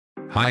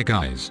Hi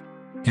guys.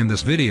 In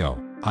this video,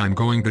 I'm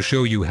going to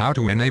show you how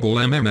to enable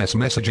MMS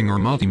Messaging or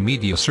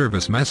Multimedia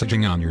Service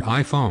Messaging on your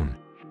iPhone.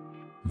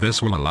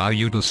 This will allow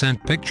you to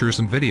send pictures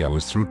and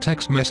videos through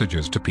text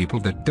messages to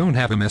people that don't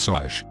have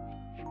MMS.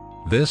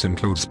 This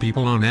includes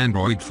people on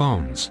Android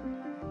phones.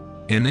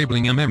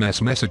 Enabling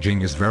MMS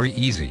Messaging is very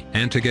easy,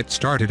 and to get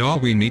started all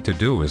we need to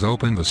do is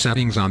open the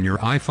settings on your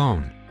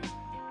iPhone.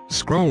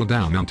 Scroll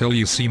down until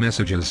you see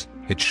Messages.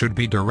 It should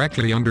be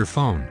directly under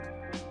Phone.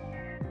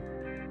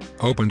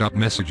 Open up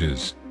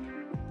Messages.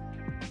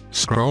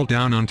 Scroll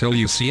down until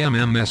you see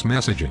MMS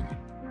Messaging.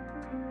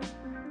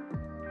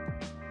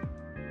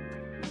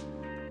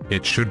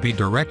 It should be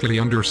directly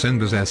under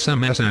Send as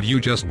SMS, and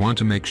you just want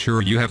to make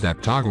sure you have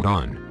that toggled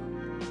on.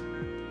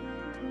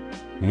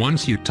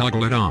 Once you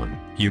toggle it on,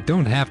 you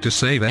don't have to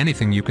save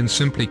anything. You can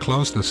simply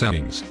close the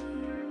settings.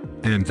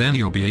 And then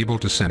you'll be able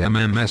to send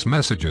MMS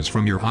messages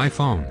from your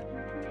iPhone.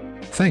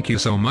 Thank you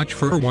so much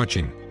for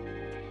watching.